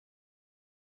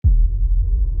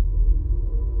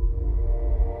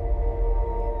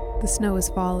The snow is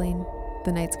falling,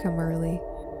 the nights come early,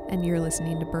 and you're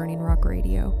listening to Burning Rock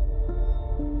Radio.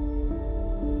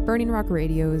 Burning Rock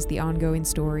Radio is the ongoing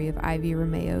story of Ivy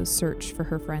Romeo's search for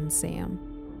her friend Sam.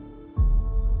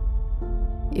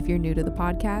 If you're new to the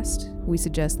podcast, we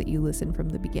suggest that you listen from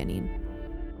the beginning.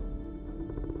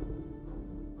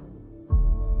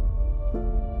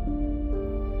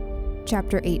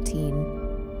 Chapter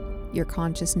 18, Your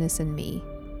Consciousness and Me.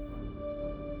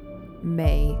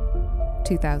 May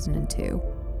 2002.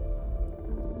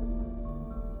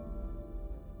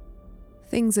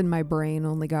 Things in my brain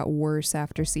only got worse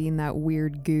after seeing that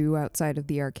weird goo outside of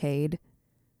the arcade.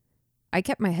 I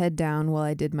kept my head down while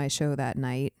I did my show that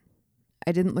night.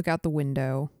 I didn't look out the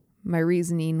window. My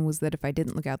reasoning was that if I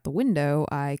didn't look out the window,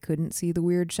 I couldn't see the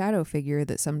weird shadow figure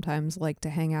that sometimes liked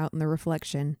to hang out in the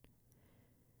reflection.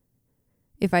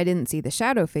 If I didn't see the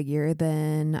shadow figure,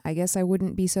 then I guess I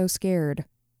wouldn't be so scared.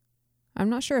 I'm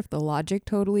not sure if the logic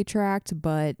totally tracked,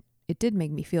 but it did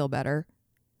make me feel better.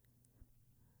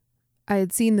 I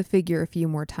had seen the figure a few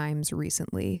more times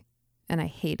recently, and I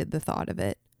hated the thought of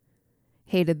it.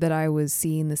 Hated that I was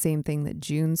seeing the same thing that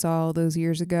June saw all those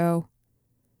years ago.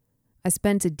 I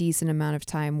spent a decent amount of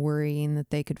time worrying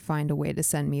that they could find a way to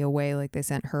send me away like they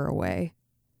sent her away.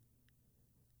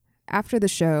 After the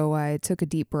show, I took a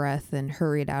deep breath and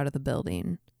hurried out of the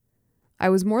building. I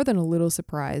was more than a little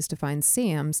surprised to find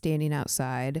Sam standing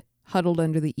outside, huddled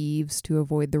under the eaves to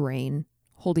avoid the rain,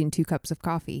 holding 2 cups of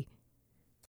coffee.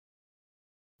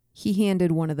 He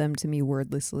handed one of them to me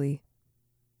wordlessly.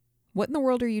 "What in the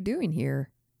world are you doing here?"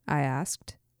 I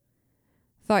asked.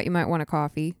 "Thought you might want a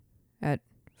coffee at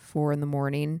 4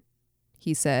 a.m,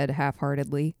 he said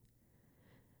half-heartedly.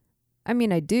 "I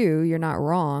mean, I do, you're not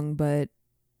wrong, but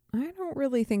I don't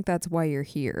really think that's why you're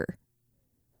here."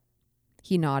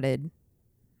 He nodded.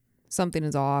 "Something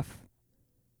is off."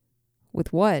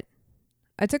 "With what?"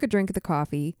 I took a drink of the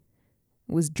coffee.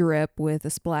 It was drip with a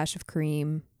splash of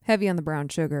cream, heavy on the brown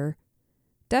sugar.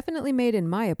 Definitely made in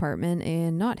my apartment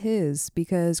and not his,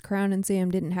 because Crown and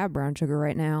Sam didn't have brown sugar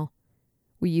right now.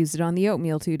 We used it on the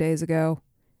oatmeal 2 days ago.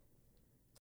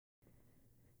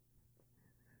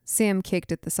 Sam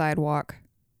kicked at the sidewalk.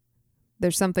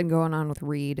 "There's something going on with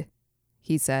Reed,"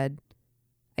 he said.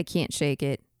 "I can't shake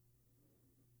it."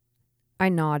 I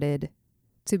nodded.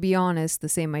 To be honest, the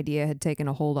same idea had taken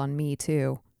a hold on me,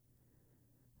 too.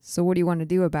 "So what do you want to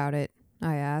do about it?"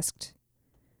 I asked.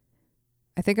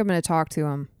 "I think I'm going to talk to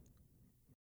him.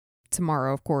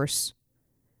 Tomorrow, of course."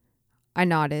 I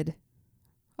nodded.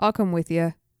 "I'll come with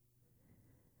you."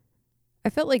 I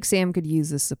felt like Sam could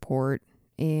use the support,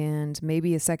 and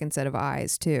maybe a second set of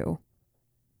eyes, too.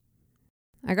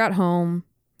 I got home,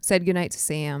 said goodnight to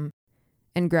Sam,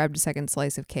 and grabbed a second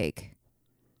slice of cake.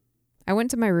 I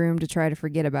went to my room to try to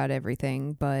forget about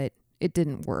everything, but it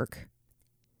didn't work.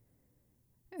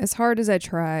 As hard as I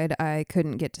tried, I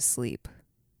couldn't get to sleep.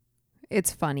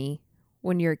 It's funny.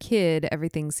 When you're a kid,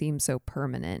 everything seems so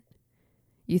permanent.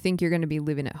 You think you're going to be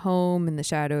living at home in the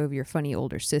shadow of your funny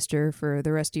older sister for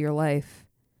the rest of your life.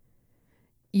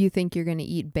 You think you're going to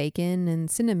eat bacon and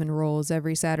cinnamon rolls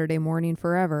every Saturday morning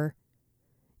forever.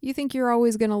 You think you're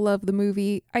always going to love the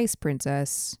movie Ice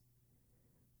Princess.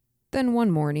 Then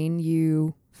one morning,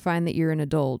 you find that you're an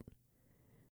adult.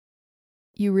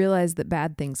 You realize that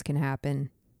bad things can happen.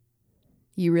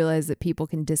 You realize that people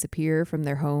can disappear from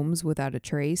their homes without a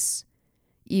trace,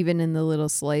 even in the little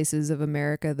slices of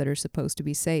America that are supposed to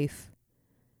be safe.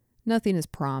 Nothing is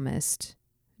promised,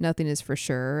 nothing is for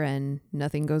sure, and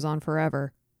nothing goes on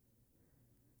forever.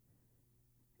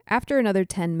 After another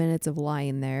 10 minutes of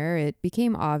lying there, it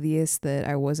became obvious that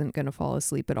I wasn't going to fall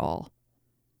asleep at all.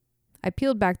 I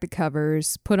peeled back the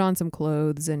covers, put on some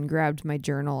clothes, and grabbed my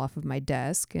journal off of my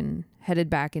desk and headed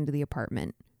back into the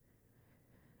apartment.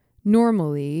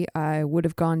 Normally, I would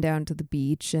have gone down to the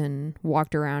beach and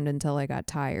walked around until I got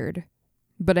tired,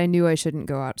 but I knew I shouldn't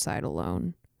go outside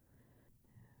alone.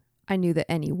 I knew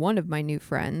that any one of my new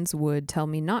friends would tell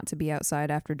me not to be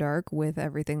outside after dark with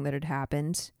everything that had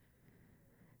happened.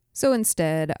 So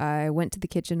instead, I went to the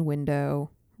kitchen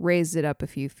window, raised it up a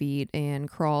few feet, and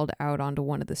crawled out onto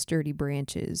one of the sturdy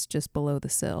branches just below the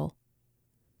sill.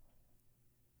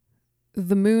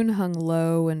 The moon hung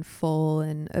low and full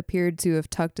and appeared to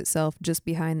have tucked itself just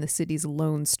behind the city's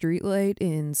lone streetlight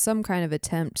in some kind of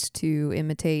attempt to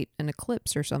imitate an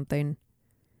eclipse or something.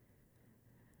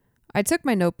 I took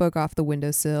my notebook off the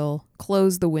windowsill,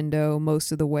 closed the window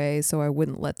most of the way so I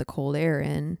wouldn't let the cold air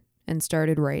in, and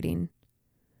started writing.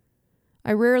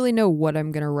 I rarely know what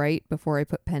I'm going to write before I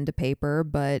put pen to paper,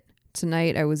 but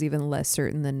tonight I was even less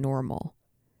certain than normal.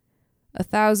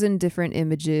 1,000 different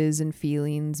images and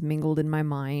feelings mingled in my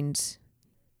mind.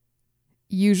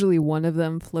 Usually one of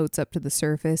them floats up to the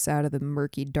surface out of the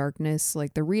murky darkness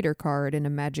like the reader card in a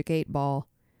Magic 8 Ball.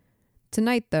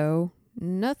 Tonight, though,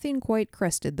 nothing quite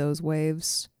crested those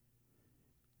waves.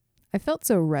 I felt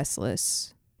so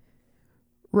restless.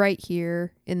 Right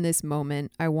here, in this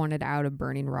moment, I wanted out of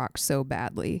Burning Rock so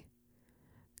badly.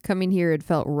 Coming here had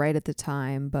felt right at the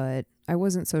time, but I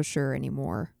wasn't so sure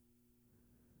anymore.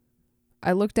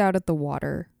 I looked out at the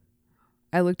water.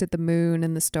 I looked at the moon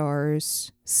and the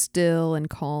stars, still and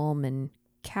calm and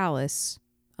callous,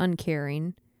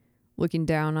 uncaring, looking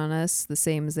down on us the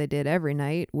same as they did every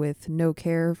night, with no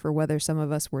care for whether some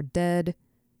of us were dead,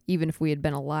 even if we had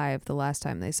been alive the last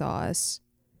time they saw us.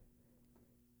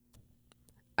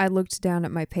 I looked down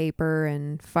at my paper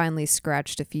and finally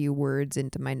scratched a few words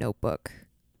into my notebook.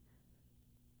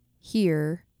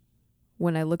 Here,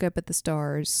 when I look up at the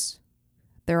stars,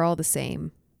 they're all the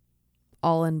same,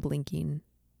 all unblinking,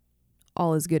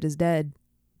 all as good as dead.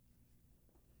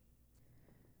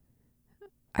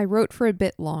 I wrote for a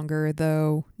bit longer,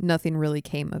 though nothing really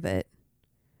came of it.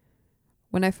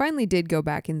 When I finally did go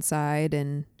back inside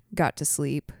and got to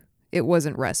sleep, it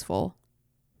wasn't restful.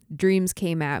 Dreams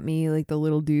came at me like the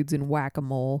little dudes in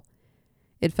Whack-A-Mole.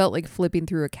 It felt like flipping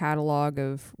through a catalog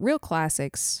of real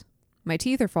classics. My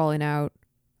teeth are falling out.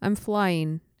 I'm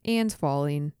flying and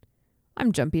falling.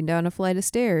 I'm jumping down a flight of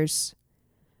stairs.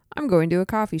 I'm going to a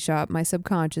coffee shop my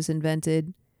subconscious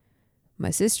invented.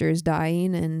 My sister is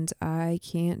dying and I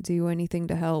can't do anything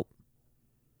to help.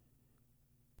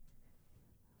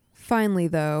 Finally,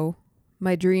 though,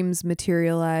 my dreams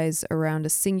materialize around a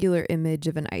singular image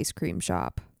of an ice cream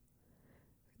shop.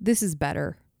 This is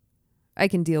better. I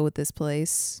can deal with this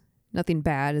place. Nothing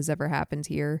bad has ever happened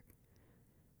here.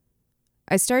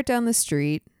 I start down the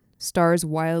street, stars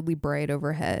wildly bright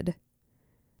overhead.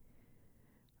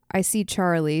 I see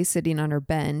Charlie sitting on her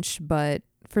bench, but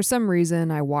for some reason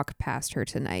I walk past her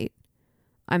tonight.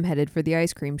 I'm headed for the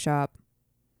ice cream shop.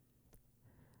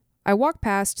 I walk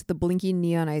past the blinking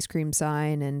neon ice cream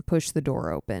sign and push the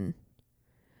door open.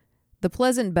 The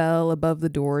pleasant bell above the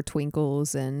door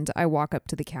twinkles and I walk up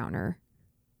to the counter.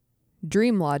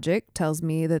 Dream logic tells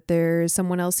me that there's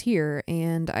someone else here,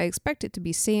 and I expect it to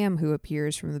be Sam who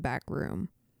appears from the back room.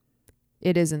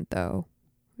 It isn't, though.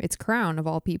 It's Crown, of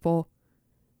all people.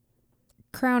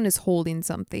 Crown is holding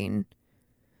something.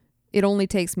 It only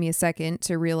takes me a second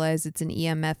to realize it's an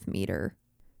EMF meter.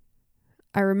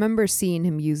 I remember seeing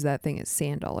him use that thing at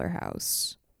Sand-Dollar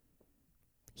House.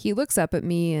 He looks up at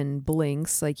me and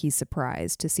blinks like he's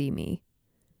surprised to see me.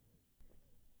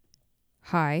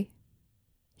 "Hi,"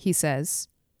 he says.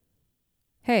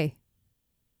 "Hey."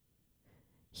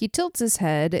 He tilts his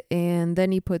head and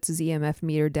then he puts his EMF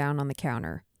meter down on the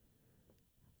counter.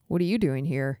 "What are you doing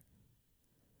here?"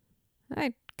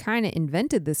 "I kind of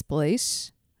invented this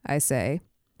place," I say.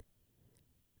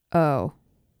 "Oh,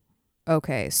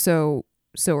 okay, so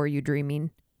are you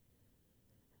dreaming?"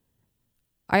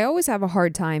 I always have a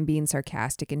hard time being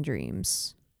sarcastic in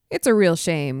dreams. It's a real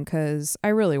shame, 'cause I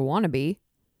really want to be.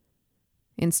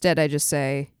 Instead, I just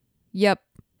say, "Yep."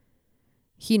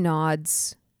 He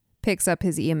nods, picks up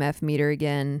his EMF meter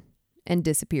again, and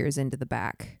disappears into the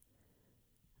back.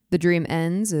 The dream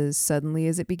ends as suddenly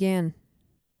as it began.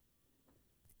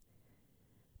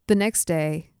 The next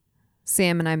day,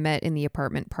 Sam and I met in the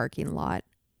apartment parking lot.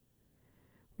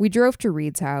 We drove to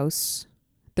Reed's house.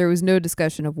 There was no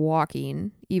discussion of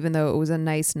walking, even though it was a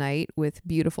nice night with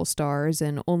beautiful stars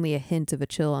and only a hint of a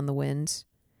chill on the wind.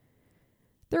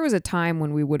 There was a time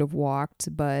when we would have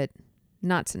walked, but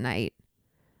not tonight.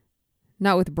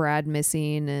 Not with Brad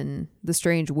missing and the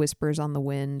strange whispers on the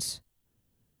wind.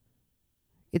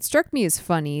 It struck me as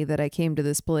funny that I came to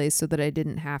this place so that I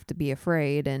didn't have to be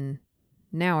afraid, and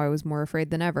now I was more afraid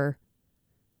than ever.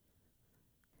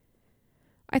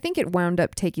 I think it wound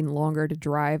up taking longer to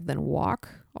drive than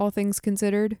walk, all things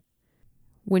considered.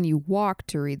 When you walk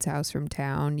to Reed's house from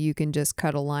town, you can just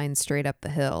cut a line straight up the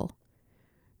hill.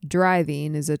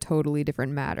 Driving is a totally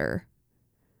different matter.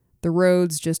 The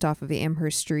roads just off of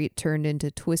Amherst Street turned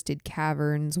into twisted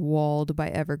caverns walled by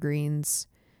evergreens.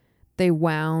 They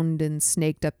wound and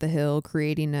snaked up the hill,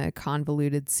 creating a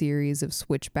convoluted series of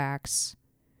switchbacks.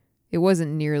 It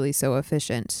wasn't nearly so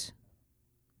efficient.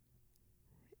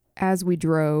 As we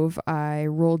drove, I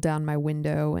rolled down my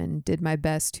window and did my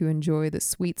best to enjoy the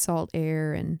sweet salt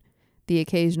air and the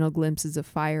occasional glimpses of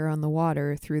fire on the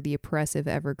water through the oppressive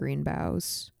evergreen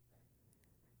boughs.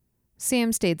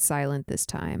 Sam stayed silent this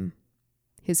time.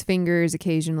 His fingers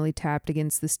occasionally tapped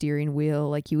against the steering wheel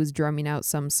like he was drumming out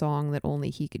some song that only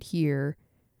he could hear,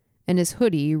 and his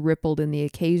hoodie rippled in the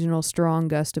occasional strong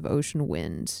gust of ocean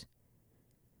wind.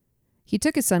 He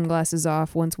took his sunglasses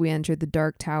off once we entered the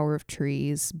dark tower of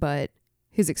trees, but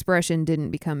his expression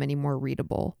didn't become any more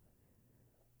readable.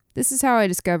 This is how I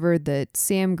discovered that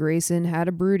Sam Grayson had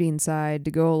a brooding side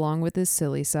to go along with his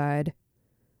silly side.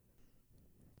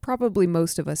 Probably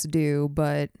most of us do,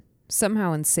 but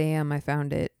somehow in Sam I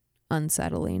found it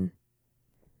unsettling.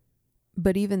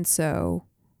 But even so,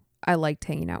 I liked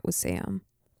hanging out with Sam.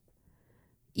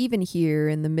 Even here,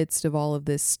 in the midst of all of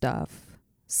this stuff,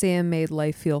 Sam made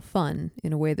life feel fun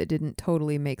in a way that didn't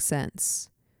totally make sense.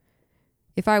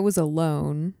 If I was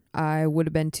alone, I would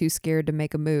have been too scared to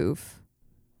make a move.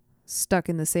 Stuck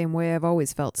in the same way I've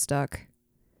always felt stuck.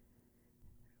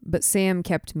 But Sam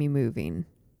kept me moving.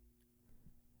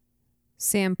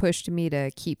 Sam pushed me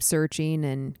to keep searching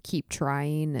and keep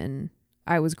trying, and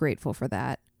I was grateful for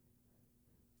that.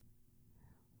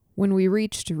 When we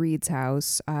reached Reed's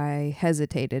house, I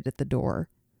hesitated at the door.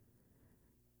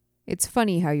 It's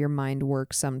funny how your mind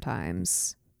works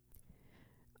sometimes.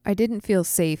 I didn't feel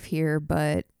safe here,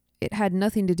 but it had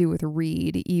nothing to do with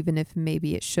Reed, even if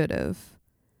maybe it should have.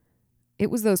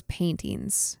 It was those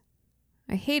paintings.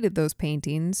 I hated those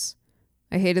paintings.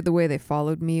 I hated the way they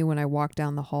followed me when I walked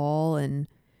down the hall, and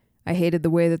I hated the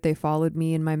way that they followed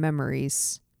me in my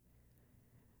memories.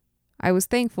 I was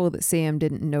thankful that Sam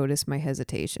didn't notice my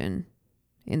hesitation.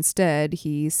 Instead,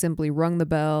 he simply rung the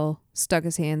bell, stuck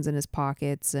his hands in his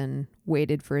pockets, and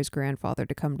waited for his grandfather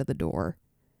to come to the door.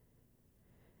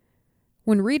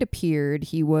 When Reed appeared,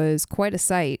 he was quite a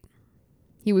sight.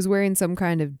 He was wearing some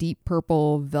kind of deep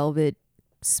purple velvet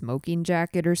smoking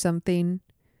jacket or something.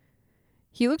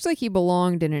 He looked like he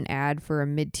belonged in an ad for a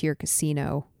mid-tier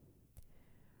casino.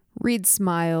 Reed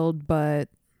smiled, but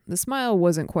the smile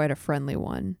wasn't quite a friendly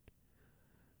one.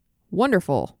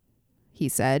 "Wonderful," he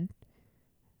said.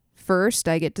 "First,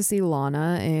 I get to see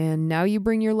Lana, and now you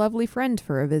bring your lovely friend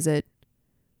for a visit."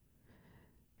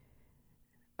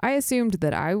 I assumed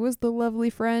that I was the lovely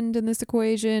friend in this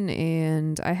equation,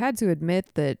 and I had to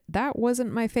admit that that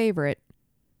wasn't my favorite.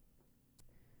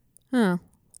 "Huh,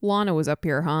 Lana was up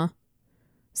here, huh?"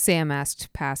 Sam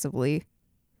asked passively.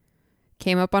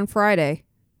 "Came up on Friday,"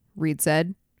 Reed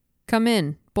said. "Come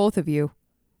in, both of you.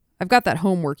 I've got that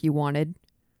homework you wanted."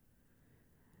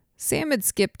 Sam had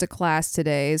skipped to class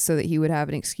today so that he would have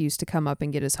an excuse to come up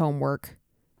and get his homework.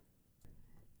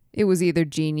 It was either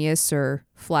genius or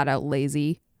flat out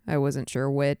lazy. I wasn't sure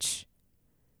which.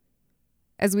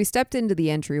 As we stepped into the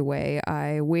entryway,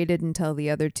 I waited until the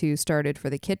other two started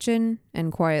for the kitchen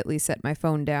and quietly set my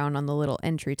phone down on the little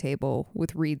entry table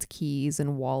with Reed's keys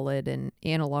and wallet and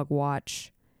analog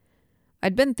watch.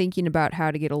 I'd been thinking about how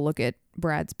to get a look at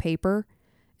Brad's paper,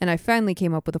 and I finally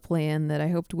came up with a plan that I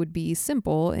hoped would be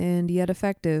simple and yet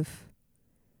effective.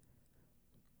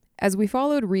 As we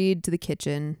followed Reed to the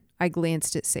kitchen, I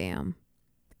glanced at Sam.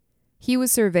 He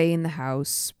was surveying the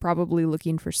house, probably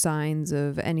looking for signs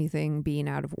of anything being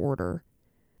out of order.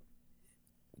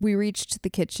 We reached the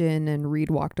kitchen and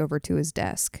Reed walked over to his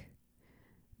desk.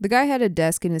 The guy had a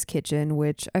desk in his kitchen,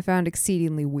 which I found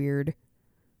exceedingly weird.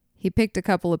 He picked a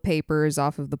couple of papers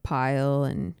off of the pile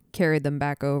and carried them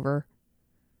back over.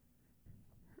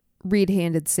 Reed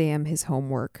handed Sam his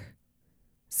homework.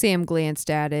 Sam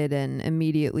glanced at it and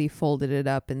immediately folded it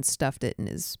up and stuffed it in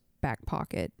his back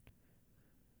pocket.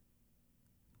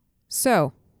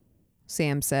 "So,"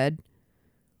 Sam said,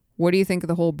 "what do you think of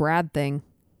the whole Brad thing?"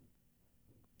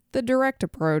 "The direct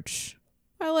approach.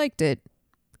 I liked it."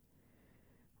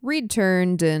 Reed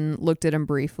turned and looked at him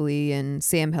briefly, and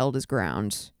Sam held his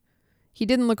ground. He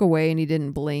didn't look away and he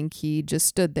didn't blink. He just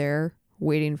stood there,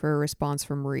 waiting for a response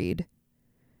from Reed.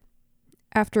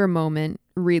 After a moment,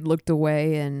 Reed looked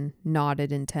away and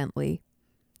nodded intently.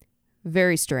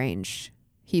 "Very strange,"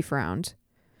 he frowned.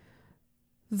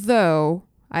 "Though,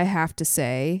 I have to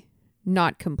say,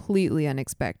 not completely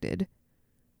unexpected."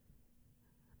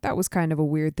 That was kind of a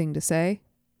weird thing to say.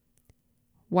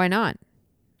 "Why not?"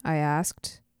 I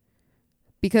asked.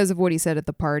 "Because of what he said at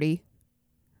the party,"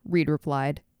 Reed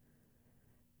replied.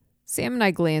 Sam and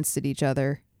I glanced at each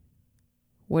other.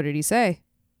 "What did he say?"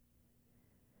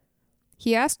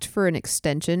 "He asked for an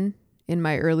extension in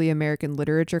my early American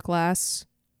literature class,"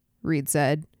 Reed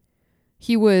said.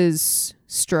 "He was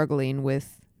struggling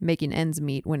with making ends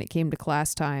meet when it came to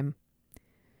class time.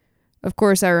 Of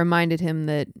course, I reminded him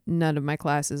that none of my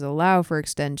classes allow for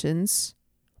extensions.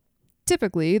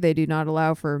 Typically, they do not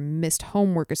allow for missed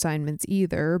homework assignments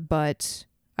either, but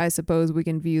I suppose we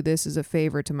can view this as a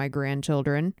favor to my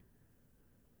grandchildren."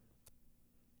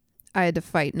 I had to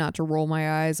fight not to roll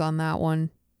my eyes on that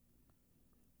one.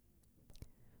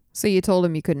 "So you told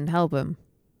him you couldn't help him,"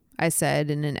 I said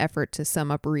in an effort to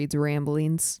sum up Reed's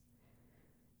ramblings.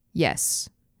 "Yes,"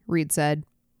 Reed said.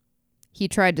 He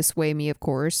tried to sway me, of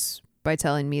course, by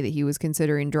telling me that he was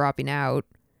considering dropping out.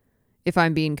 If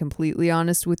I'm being completely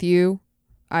honest with you,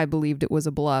 I believed it was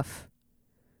a bluff,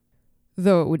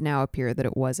 though it would now appear that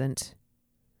it wasn't.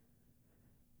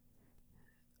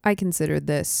 I considered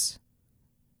this.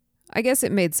 I guess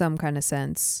it made some kind of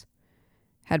sense.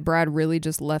 Had Brad really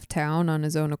just left town on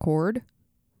his own accord,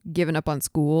 given up on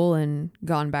school, and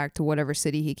gone back to whatever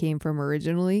city he came from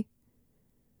originally?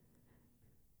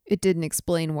 It didn't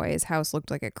explain why his house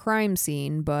looked like a crime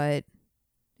scene, but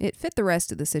it fit the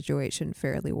rest of the situation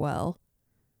fairly well.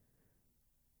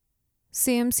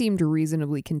 Sam seemed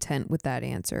reasonably content with that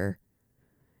answer.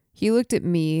 He looked at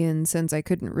me, and since I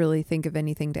couldn't really think of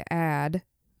anything to add,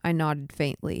 I nodded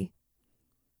faintly.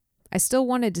 I still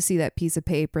wanted to see that piece of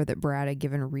paper that Brad had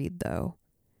given Reed, though.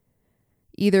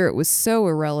 Either it was so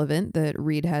irrelevant that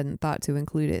Reed hadn't thought to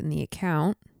include it in the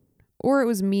account, or it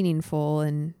was meaningful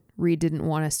and Reed didn't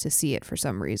want us to see it for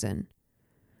some reason.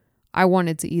 I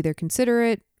wanted to either consider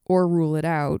it or rule it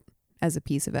out as a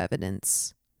piece of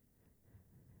evidence.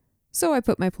 So I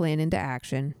put my plan into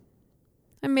action.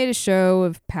 I made a show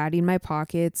of patting my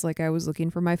pockets like I was looking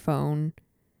for my phone.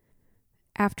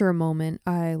 After a moment,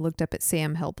 I looked up at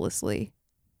Sam helplessly.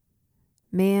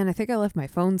 "Man, I think I left my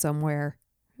phone somewhere,"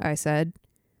 I said.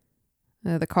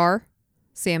 The car?"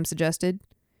 Sam suggested.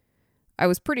 I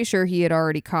was pretty sure he had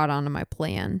already caught on to my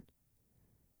plan.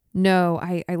 "No,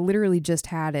 I literally just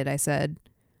had it," I said.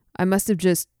 "I must have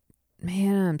just...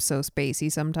 Man, I'm so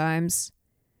spacey sometimes."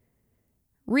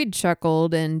 Reed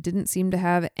chuckled and didn't seem to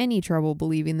have any trouble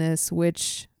believing this,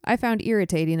 which I found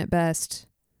irritating at best.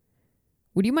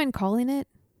 "Would you mind calling it?"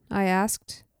 I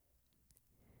asked.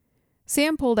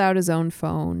 Sam pulled out his own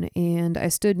phone, and I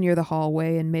stood near the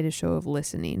hallway and made a show of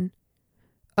listening.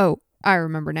 "Oh, I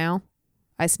remember now."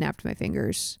 I snapped my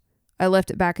fingers. "I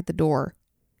left it back at the door."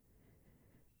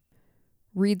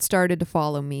 Reed started to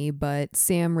follow me, but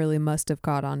Sam really must have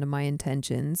caught on to my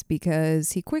intentions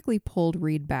because he quickly pulled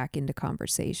Reed back into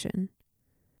conversation.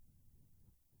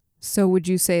 "So would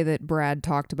you say that Brad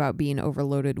talked about being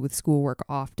overloaded with schoolwork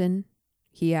often?"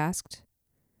 he asked.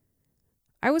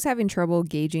 I was having trouble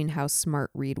gauging how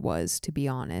smart Reed was, to be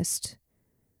honest.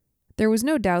 There was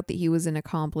no doubt that he was an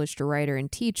accomplished writer and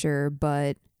teacher,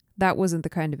 but that wasn't the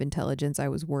kind of intelligence I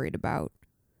was worried about.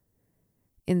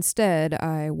 Instead,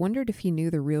 I wondered if he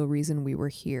knew the real reason we were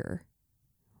here.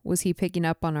 Was he picking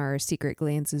up on our secret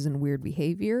glances and weird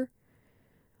behavior?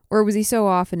 Or was he so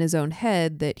off in his own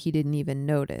head that he didn't even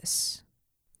notice?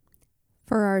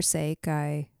 For our sake,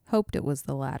 I hoped it was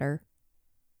the latter.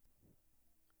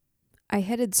 I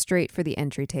headed straight for the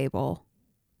entry table.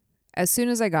 As soon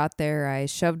as I got there, I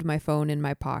shoved my phone in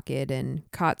my pocket and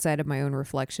caught sight of my own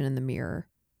reflection in the mirror.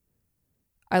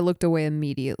 I looked away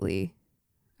immediately.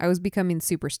 I was becoming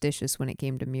superstitious when it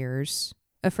came to mirrors,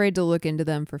 afraid to look into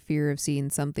them for fear of seeing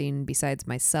something besides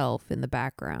myself in the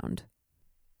background.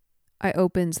 I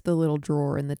opened the little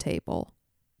drawer in the table.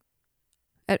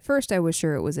 At first, I was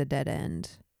sure it was a dead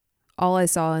end. All I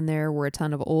saw in there were a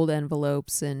ton of old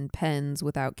envelopes and pens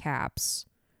without caps.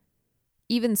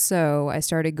 Even so, I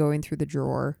started going through the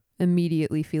drawer,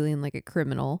 immediately feeling like a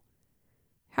criminal.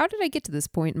 How did I get to this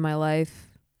point in my life?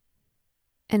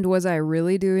 And was I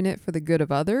really doing it for the good of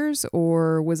others,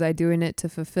 or was I doing it to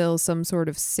fulfill some sort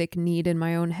of sick need in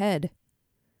my own head?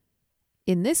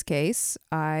 In this case,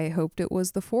 I hoped it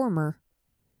was the former.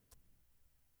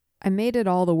 I made it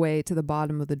all the way to the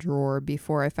bottom of the drawer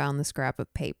before I found the scrap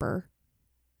of paper.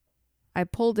 I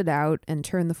pulled it out and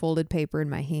turned the folded paper in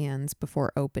my hands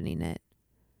before opening it.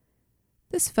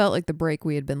 This felt like the break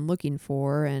we had been looking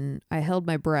for, and I held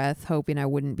my breath, hoping I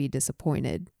wouldn't be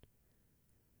disappointed.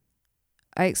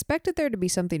 I expected there to be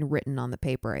something written on the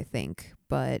paper, I think,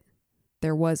 but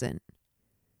there wasn't.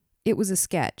 It was a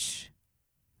sketch.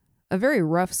 A very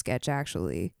rough sketch,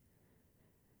 actually.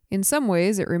 In some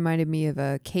ways, it reminded me of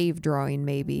a cave drawing,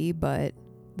 maybe, but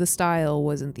the style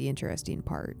wasn't the interesting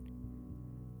part.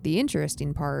 The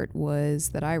interesting part was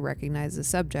that I recognized the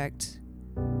subject.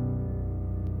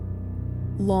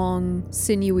 Long,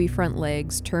 sinewy front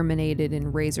legs terminated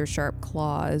in razor-sharp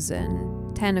claws,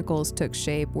 and tentacles took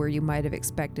shape where you might have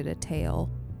expected a tail.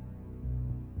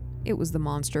 It was the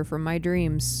monster from my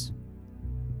dreams.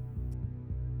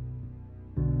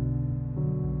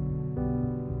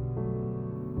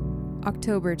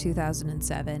 October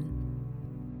 2007.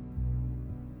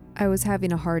 I was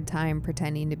having a hard time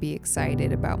pretending to be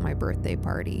excited about my birthday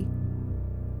party.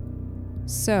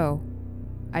 "So,"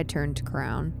 I turned to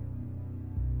Crown,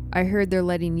 "I heard they're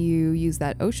letting you use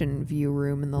that ocean view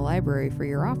room in the library for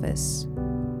your office."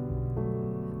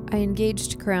 I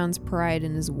engaged Crown's pride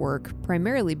in his work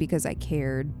primarily because I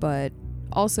cared, but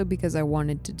also because I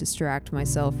wanted to distract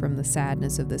myself from the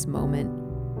sadness of this moment.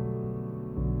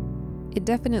 It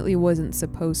definitely wasn't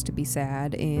supposed to be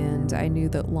sad, and I knew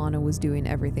that Lana was doing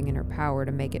everything in her power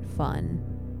to make it fun.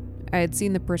 I had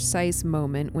seen the precise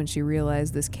moment when she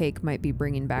realized this cake might be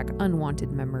bringing back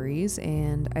unwanted memories,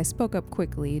 and I spoke up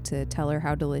quickly to tell her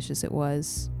how delicious it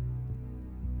was.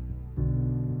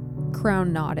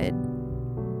 Crown nodded.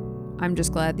 I'm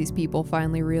just glad these people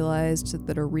finally realized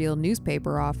that a real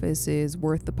newspaper office is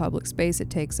worth the public space it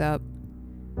takes up,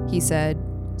 he said,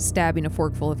 stabbing a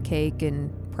forkful of cake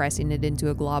and pressing it into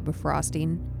a glob of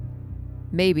frosting.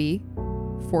 Maybe,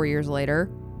 4 years later,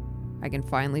 I can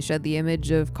finally shed the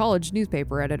image of college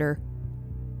newspaper editor.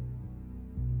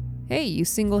 Hey, you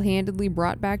single-handedly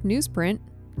brought back newsprint,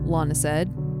 Lana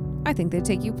said. I think they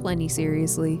take you plenty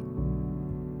seriously.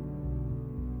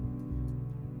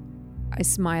 I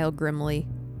smiled grimly.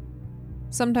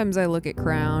 Sometimes I look at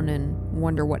Crown and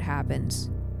wonder what happened.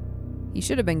 He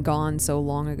should have been gone so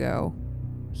long ago.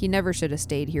 He never should have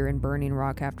stayed here in Burning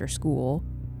Rock after school.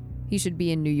 He should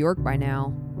be in New York by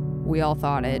now. We all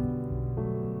thought it.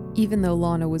 Even though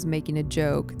Lana was making a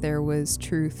joke, there was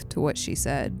truth to what she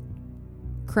said.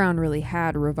 Crown really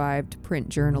had revived print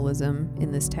journalism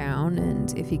in this town,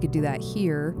 and if he could do that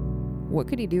here, what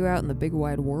could he do out in the big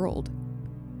wide world?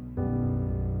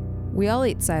 We all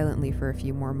ate silently for a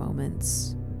few more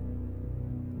moments.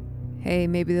 Hey,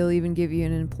 maybe they'll even give you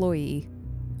an employee,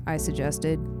 I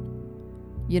suggested.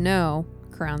 You know,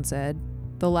 Crown said,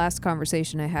 the last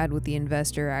conversation I had with the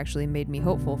investor actually made me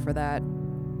hopeful for that.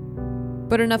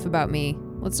 But enough about me.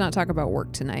 Let's not talk about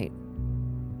work tonight.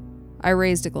 I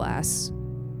raised a glass.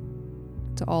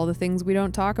 To all the things we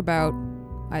don't talk about,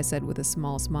 I said with a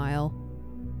small smile.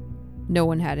 No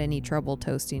one had any trouble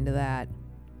toasting to that.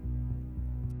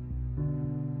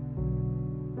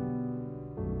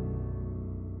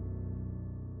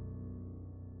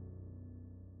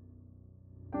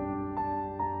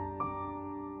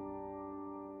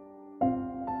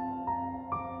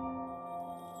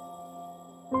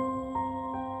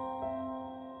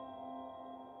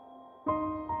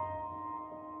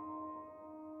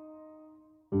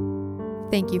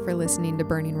 Thank you for listening to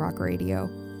Burning Rock Radio.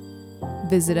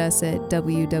 Visit us at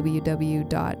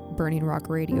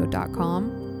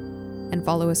www.burningrockradio.com and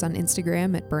follow us on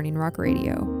Instagram at Burning Rock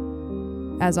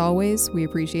Radio. As always, we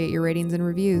appreciate your ratings and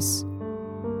reviews.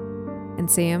 And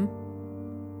Sam,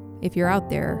 if you're out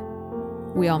there,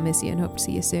 we all miss you and hope to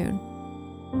see you soon.